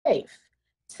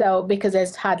So because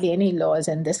there's hardly any laws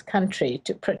in this country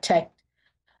to protect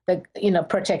the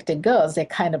girls, they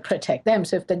kind of protect them.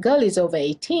 So if the girl is over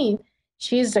 18,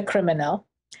 she's the criminal.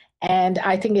 And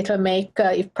I think it will make,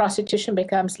 if prostitution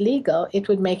becomes legal, it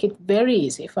would make it very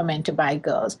easy for men to buy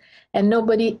girls. And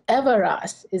nobody ever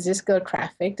asks, is this girl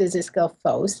trafficked? Is this girl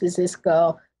forced? Is this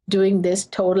girl doing this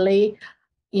totally,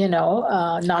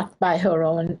 not by her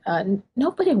own?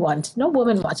 No woman wants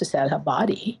to sell her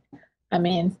body. I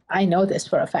mean, I know this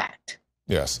for a fact.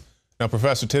 Yes. Now,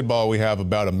 Professor Tidball, we have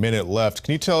about a minute left.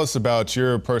 Can you tell us about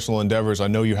your personal endeavors? I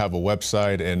know you have a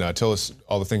website, and tell us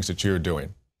all the things that you're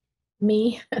doing.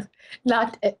 Me,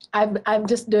 I'm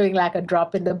just doing like a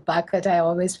drop in the bucket. I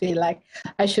always feel like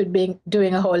I should be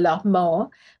doing a whole lot more.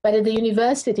 But at the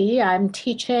university, I'm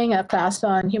teaching a class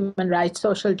on human rights,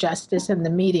 social justice, and the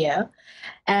media.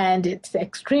 And it's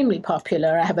extremely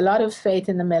popular. I have a lot of faith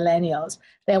in the millennials.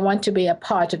 They want to be a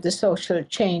part of the social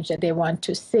change that they want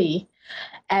to see.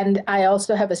 And I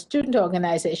also have a student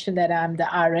organization that I'm the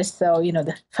RSO,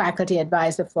 the faculty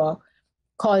advisor for,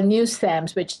 called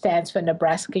NewSAMS, which stands for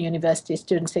Nebraska University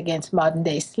Students Against Modern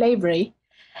Day Slavery.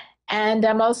 And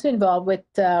I'm also involved with,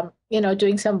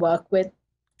 doing some work with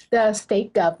the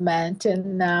state government,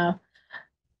 and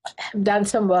done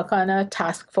some work on a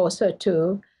task force or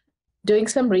two, doing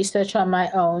some research on my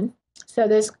own. So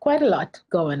there's quite a lot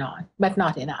going on, but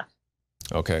not enough.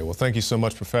 Okay, well, thank you so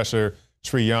much, Professor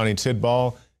Sriyani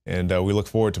Tidball, and we look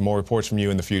forward to more reports from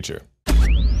you in the future.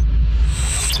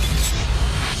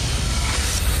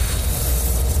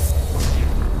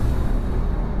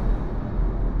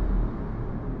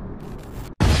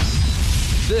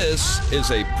 This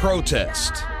is a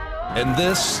protest, and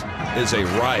this is a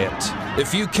riot.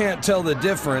 If you can't tell the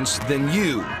difference, then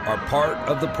you are part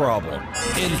of the problem.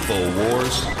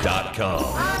 INFOWARS.com.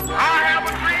 I have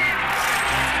a dream.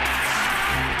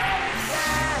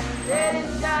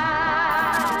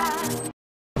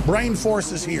 Brain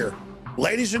Force is here.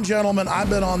 Ladies and gentlemen, I've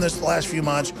been on this the last few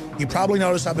months. You probably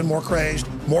noticed I've been more crazed,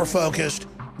 more focused,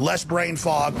 less brain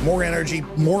fog, more energy,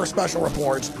 more special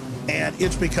reports, and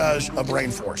it's because of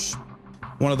Brain Force.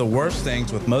 One of the worst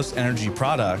things with most energy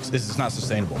products is it's not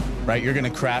sustainable, right? You're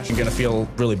gonna crash, you're gonna feel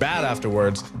really bad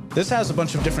afterwards. This has a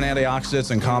bunch of different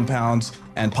antioxidants and compounds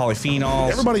and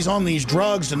polyphenols. Everybody's on these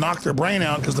drugs to knock their brain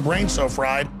out because the brain's so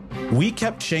fried. We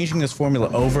kept changing this formula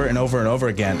over and over and over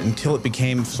again until it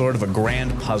became sort of a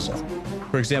grand puzzle.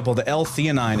 For example, the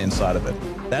L-theanine inside of it,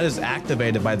 that is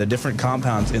activated by the different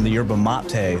compounds in the yerba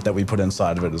mate that we put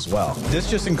inside of it as well. This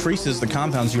just increases the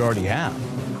compounds you already have.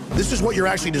 This is what you're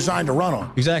actually designed to run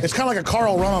on. Exactly. It's kind of like a car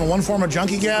will run on one form of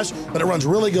junkie gas, but it runs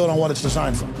really good on what it's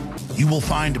designed for. You will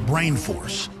find Brain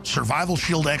Force, Survival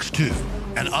Shield X2,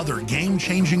 and other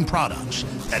game-changing products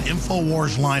at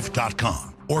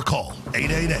InfoWarsLife.com or call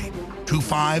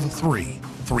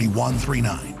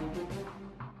 888-253-3139.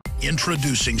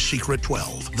 Introducing Secret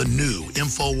 12, the new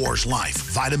InfoWars Life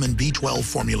vitamin B12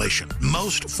 formulation.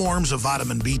 Most forms of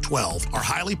vitamin B12 are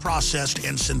highly processed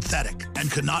and synthetic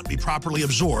and could not be properly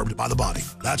absorbed by the body.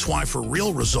 That's why for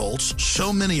real results,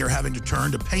 so many are having to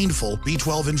turn to painful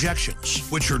B12 injections,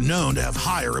 which are known to have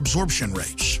higher absorption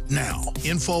rates. Now,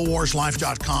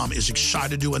 InfoWarsLife.com is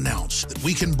excited to announce that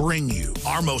we can bring you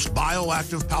our most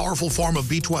bioactive, powerful form of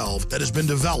B12 that has been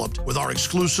developed with our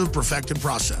exclusive perfected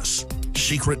process.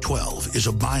 Secret 12 is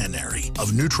a binary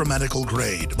of nutramedical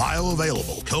grade,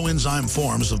 bioavailable coenzyme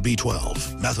forms of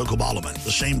B12, methylcobalamin,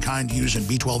 the same kind used in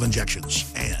B12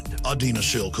 injections, and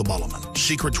adenosylcobalamin.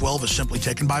 Secret 12 is simply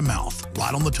taken by mouth,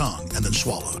 right on the tongue, and then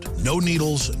swallowed. No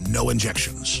needles, no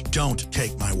injections. Don't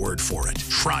take my word for it.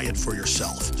 Try it for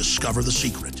yourself. Discover the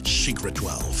secret. Secret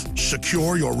 12.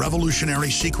 Secure your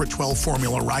revolutionary Secret 12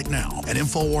 formula right now at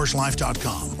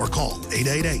InfoWarsLife.com or call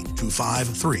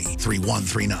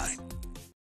 888-253-3139.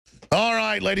 All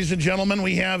right, ladies and gentlemen,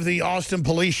 we have the Austin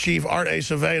Police Chief, Art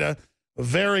Acevedo, a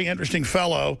very interesting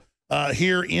fellow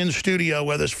here in studio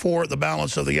with us for the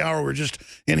balance of the hour. We're just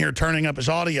in here turning up his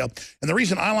audio. And the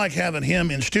reason I like having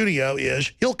him in studio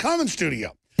is he'll come in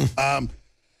studio.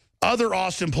 Other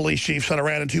Austin police chiefs that I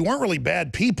ran into weren't really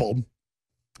bad people,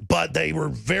 but they were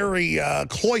very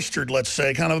cloistered, let's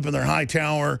say, kind of up in their high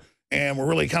tower, and we're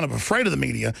really kind of afraid of the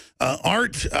media.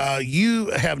 Art, you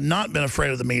have not been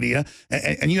afraid of the media,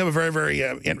 and you have a very, very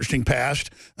interesting past.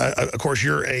 Of course,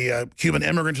 you're a Cuban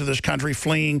immigrant to this country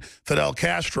fleeing Fidel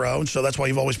Castro, and so that's why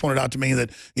you've always pointed out to me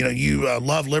that you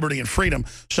love liberty and freedom.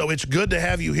 So it's good to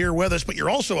have you here with us, but you're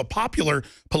also a popular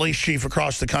police chief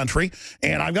across the country.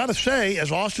 And I've got to say,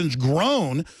 as Austin's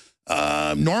grown,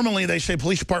 normally they say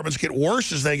police departments get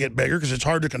worse as they get bigger because it's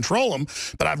hard to control them.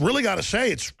 But I've really got to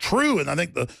say it's true, and I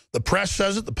think the press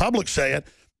says it, the public say it.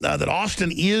 that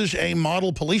Austin is a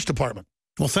model police department.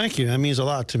 Well, thank you. That means a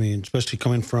lot to me, especially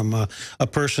coming from a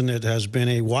person that has been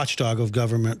a watchdog of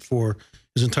government for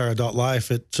his entire adult life.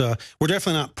 We're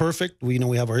definitely not perfect. We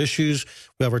have our issues,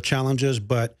 we have our challenges,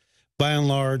 but by and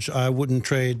large, I wouldn't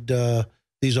trade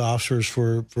these officers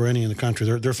for any in the country.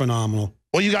 They're phenomenal.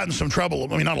 Well, you got in some trouble.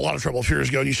 I mean, not a lot of trouble a few years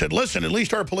ago. And you said, listen, at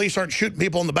least our police aren't shooting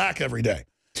people in the back every day.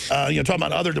 Talking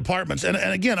about other departments. And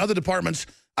again, other departments,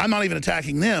 I'm not even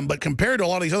attacking them, but compared to a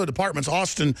lot of these other departments,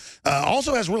 Austin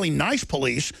also has really nice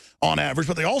police on average,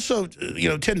 but they also,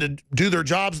 tend to do their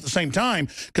jobs at the same time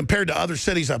compared to other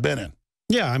cities I've been in.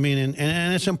 Yeah, I mean,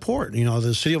 and it's important.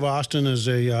 The city of Austin is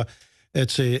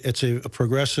it's a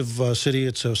progressive city.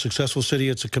 It's a successful city.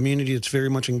 It's a community that's very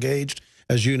much engaged,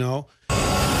 as you know.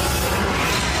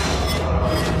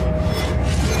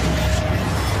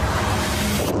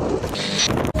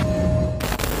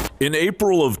 In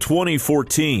April of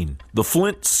 2014, the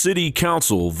Flint City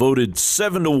Council voted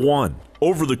 7-1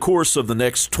 over the course of the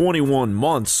next 21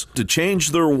 months to change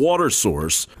their water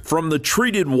source from the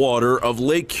treated water of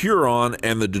Lake Huron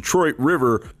and the Detroit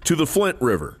River to the Flint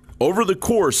River. Over the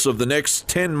course of the next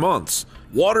 10 months,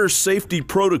 water safety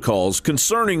protocols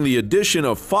concerning the addition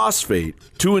of phosphate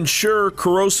to ensure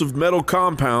corrosive metal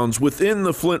compounds within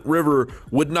the Flint River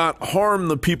would not harm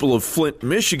the people of Flint,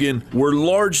 Michigan, were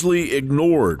largely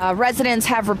ignored. Residents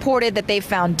have reported that they've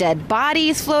found dead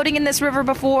bodies floating in this river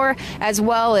before, as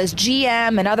well as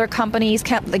GM and other companies,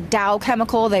 like Dow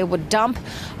Chemical, they would dump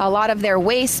a lot of their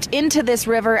waste into this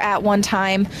river at one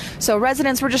time. So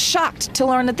residents were just shocked to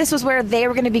learn that this was where they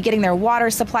were going to be getting their water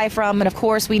supply from. And of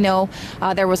course, we know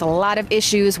there was a lot of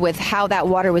issues with how that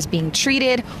water was being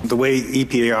treated. The way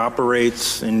EPA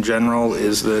operates in general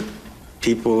is that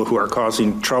people who are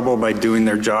causing trouble by doing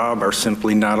their job are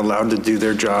simply not allowed to do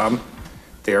their job.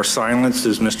 They are silenced,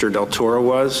 as Mr. Del Toro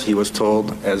was. He was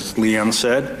told, as Leanne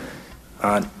said,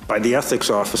 by the ethics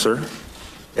officer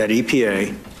at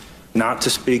EPA not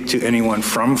to speak to anyone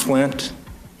from Flint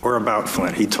or about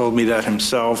Flint. He told me that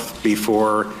himself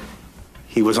before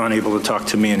he was unable to talk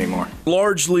to me anymore.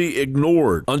 Largely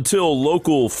ignored until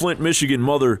local Flint, Michigan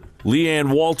mother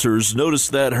Leanne Walters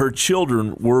noticed that her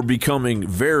children were becoming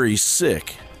very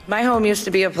sick. My home used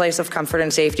to be a place of comfort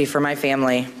and safety for my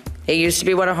family. It used to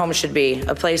be what a home should be,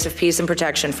 a place of peace and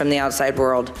protection from the outside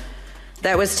world.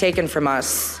 That was taken from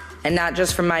us, and not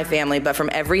just from my family, but from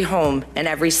every home and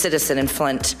every citizen in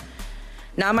Flint.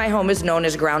 Now my home is known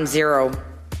as Ground Zero.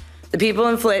 The people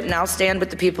in Flint now stand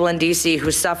with the people in D.C.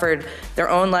 who suffered their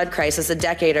own lead crisis a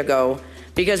decade ago,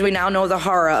 because we now know the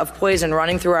horror of poison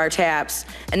running through our taps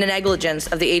and the negligence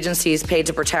of the agencies paid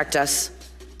to protect us.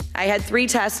 I had 3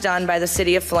 tests done by the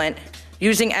city of Flint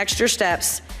using extra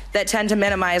steps that tend to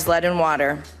minimize lead in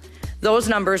water. Those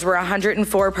numbers were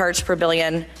 104 parts per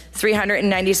billion,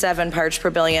 397 parts per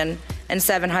billion, and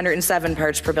 707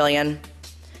 parts per billion.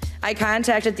 I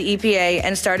contacted the EPA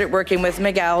and started working with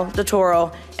Miguel Del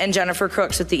Toro and Jennifer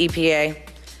Crooks at the EPA.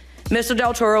 Mr.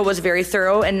 Del Toro was very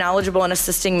thorough and knowledgeable in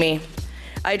assisting me.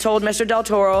 I told Mr. Del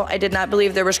Toro I did not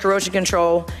believe there was corrosion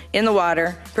control in the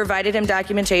water, provided him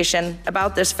documentation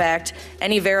about this fact,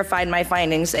 and he verified my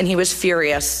findings, and he was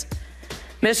furious.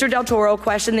 Mr. Del Toro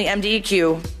questioned the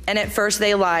MDEQ, and at first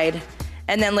they lied,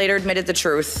 and then later admitted the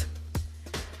truth.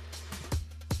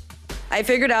 I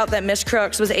figured out that Ms.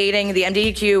 Crooks was aiding the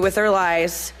MDEQ with her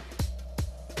lies,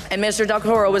 and Mr. Del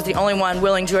Toro was the only one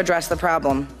willing to address the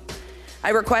problem.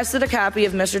 I requested a copy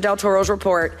of Mr. Del Toro's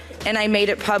report, and I made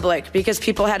it public because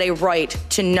people had a right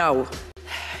to know.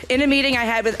 In a meeting I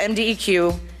had with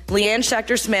MDEQ, Leanne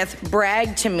Schechter-Smith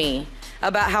bragged to me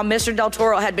about how Mr. Del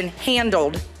Toro had been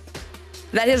handled,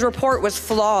 that his report was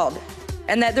flawed,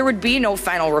 and that there would be no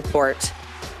final report.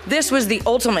 This was the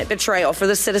ultimate betrayal for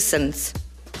the citizens.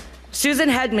 Susan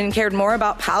Hedman cared more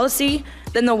about policy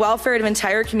than the welfare of an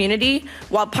entire community,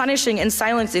 while punishing and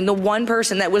silencing the one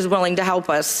person that was willing to help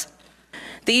us.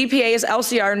 The EPA's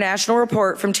LCR national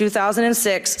report from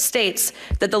 2006 states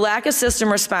that the lack of system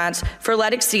response for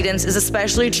lead exceedance is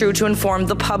especially true to inform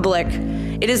the public.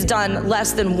 It is done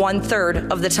less than 1/3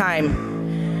 of the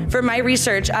time. For my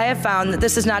research, I have found that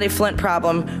this is not a Flint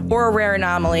problem or a rare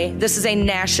anomaly. This is a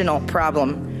national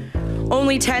problem.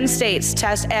 Only 10 states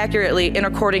test accurately and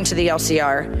according to the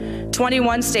LCR.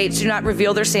 21 states do not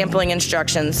reveal their sampling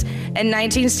instructions, and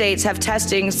 19 states have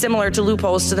testing similar to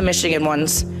loopholes to the Michigan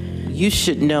ones. You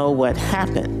should know what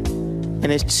happened,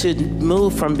 and it should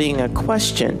move from being a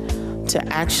question to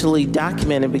actually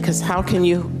document it, because how can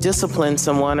you discipline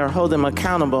someone or hold them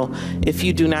accountable if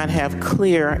you do not have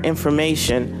clear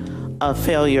information of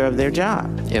failure of their job?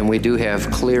 And we do have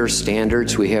clear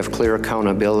standards, we have clear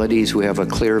accountabilities, we have a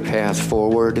clear path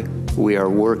forward. We are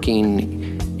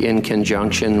working in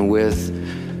conjunction with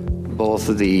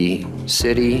both the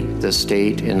city, the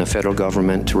state, and the federal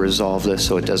government to resolve this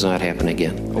so it does not happen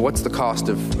again. What's the cost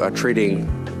of treating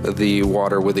the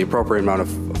water with the appropriate amount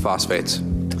of phosphates?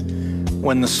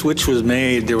 When the switch was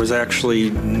made, there was actually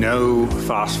no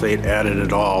phosphate added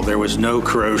at all. There was no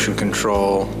corrosion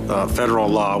control. Federal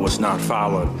law was not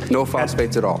followed. No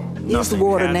phosphates at all? Is the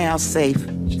water now safe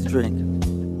to drink?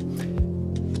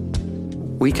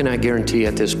 We cannot guarantee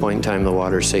at this point in time the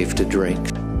water is safe to drink.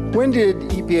 When did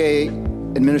EPA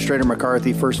Administrator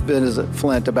McCarthy first visit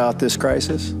Flint about this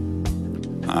crisis?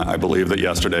 I believe that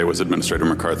yesterday was Administrator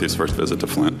McCarthy's first visit to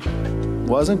Flint.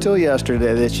 Wasn't until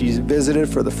yesterday that she visited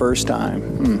for the first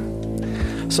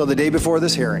time. So the day before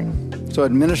this hearing. So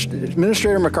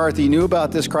Administrator McCarthy knew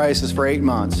about this crisis for 8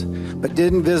 months, but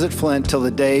didn't visit Flint till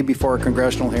the day before a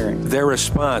congressional hearing. Their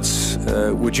response,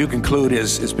 would you conclude,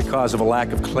 is because of a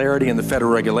lack of clarity in the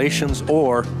federal regulations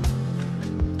or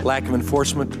lack of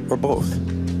enforcement, or both?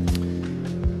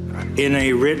 In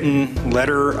a written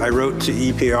letter I wrote to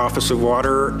EPA Office of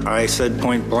Water, I said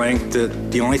point blank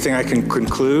that the only thing I can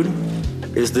conclude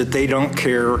is that they don't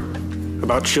care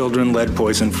about children lead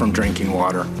poisoned from drinking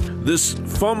water. This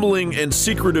fumbling and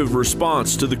secretive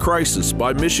response to the crisis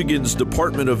by Michigan's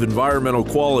Department of Environmental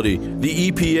Quality,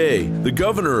 the EPA, the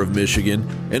governor of Michigan,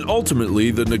 and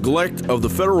ultimately the neglect of the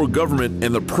federal government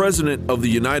and the President of the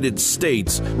United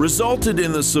States resulted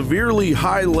in the severely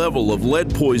high level of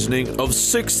lead poisoning of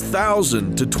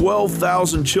 6,000 to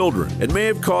 12,000 children and may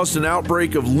have caused an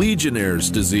outbreak of Legionnaire's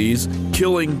disease,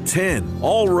 killing 10.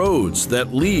 All roads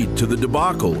that lead to the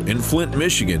debacle in Flint,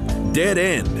 Michigan, dead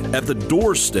end at the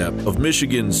doorstep of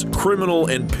Michigan's criminal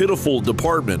and pitiful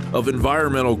Department of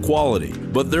Environmental Quality.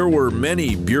 But there were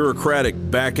many bureaucratic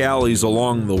back alleys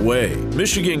along the way.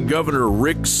 Michigan Governor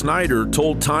Rick Snyder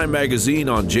told Time magazine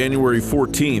on January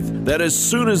 14th that as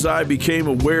soon as I became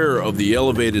aware of the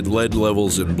elevated lead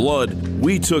levels in blood,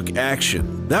 we took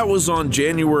action. That was on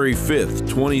January 5th,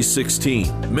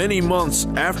 2016. Many months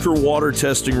after water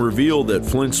testing revealed that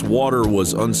Flint's water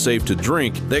was unsafe to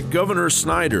drink, that Governor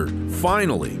Snyder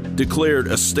finally declared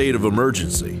a state of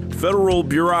emergency. Federal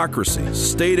bureaucracy,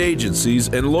 state agencies,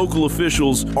 and local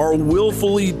officials are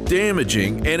willfully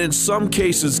damaging and in some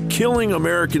cases killing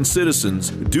American citizens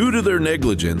due to their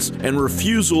negligence and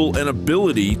refusal and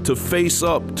ability to face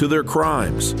up to their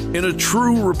crimes. In a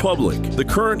true republic, the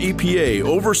current EPA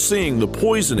overseeing the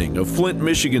poisoning of Flint,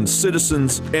 Michigan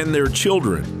citizens and their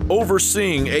children,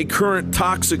 overseeing a current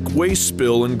toxic waste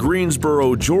spill in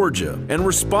Greensboro, Georgia, and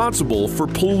responsible for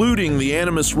polluting the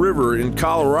Animas River in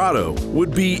Colorado,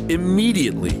 would be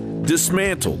immediately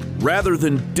dismantled rather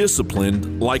than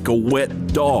disciplined like a wet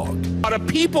dog. Are the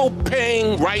people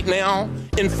paying right now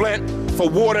in Flint for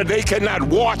water they cannot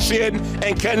wash in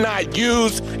and cannot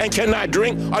use and cannot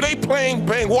drink? Are they paying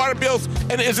water bills?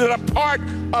 And is it a part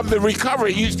of the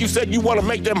recovery? You said you want to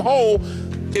make them whole.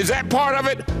 Is that part of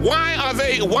it?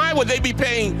 Why would they be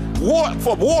paying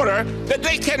for water that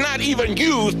they cannot even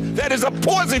use that is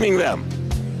poisoning them?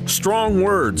 Strong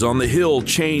words on the Hill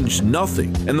change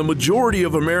nothing, and the majority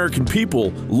of American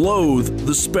people loathe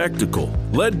the spectacle.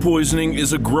 Lead poisoning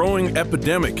is a growing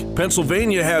epidemic.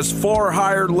 Pennsylvania has far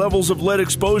higher levels of lead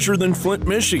exposure than Flint,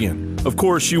 Michigan. Of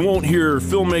course, you won't hear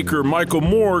filmmaker Michael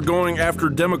Moore going after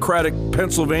Democratic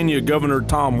Pennsylvania Governor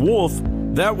Tom Wolf.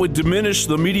 That would diminish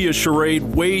the media charade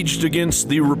waged against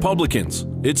the Republicans.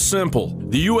 It's simple.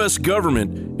 The U.S.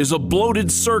 government is a bloated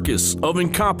circus of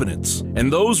incompetence, and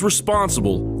those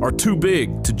responsible are too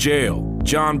big to jail.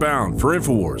 John Bound for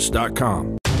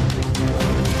INFOWARS.com.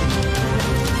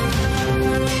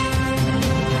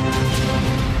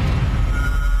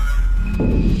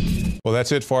 Well,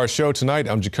 that's it for our show tonight.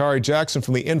 I'm Jakari Jackson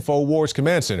from the InfoWars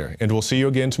Command Center, and we'll see you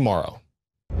again tomorrow.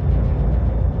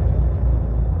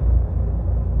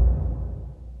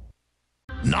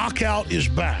 Knockout is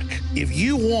back. If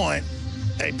you want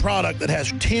a product that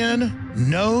has 10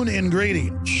 known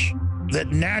ingredients that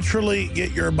naturally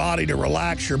get your body to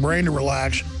relax, your brain to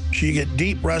relax, so you get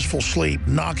deep, restful sleep,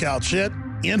 Knockout's it.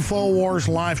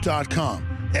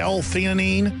 InfoWarsLife.com.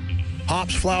 L-theanine,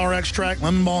 hops flower extract,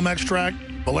 lemon balm extract,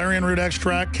 valerian root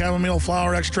extract, chamomile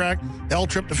flower extract,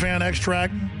 L-tryptophan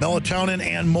extract, melatonin,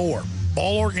 and more.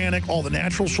 All organic, all the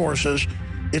natural sources.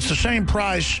 It's the same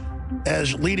price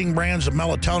as leading brands of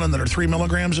melatonin that are 3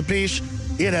 milligrams a piece.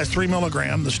 It has 3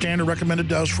 milligrams, the standard recommended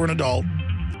dose for an adult,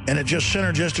 and it just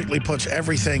synergistically puts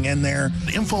everything in there.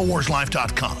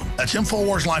 InfoWarsLife.com. That's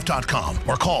InfoWarsLife.com,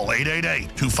 or call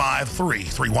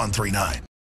 888-253-3139.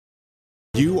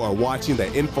 You are watching the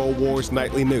INFOWARS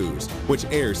Nightly News, which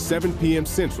airs 7 p.m.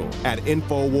 Central at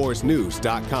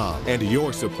INFOWARSnews.com. And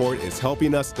your support is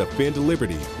helping us defend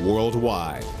liberty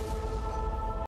worldwide.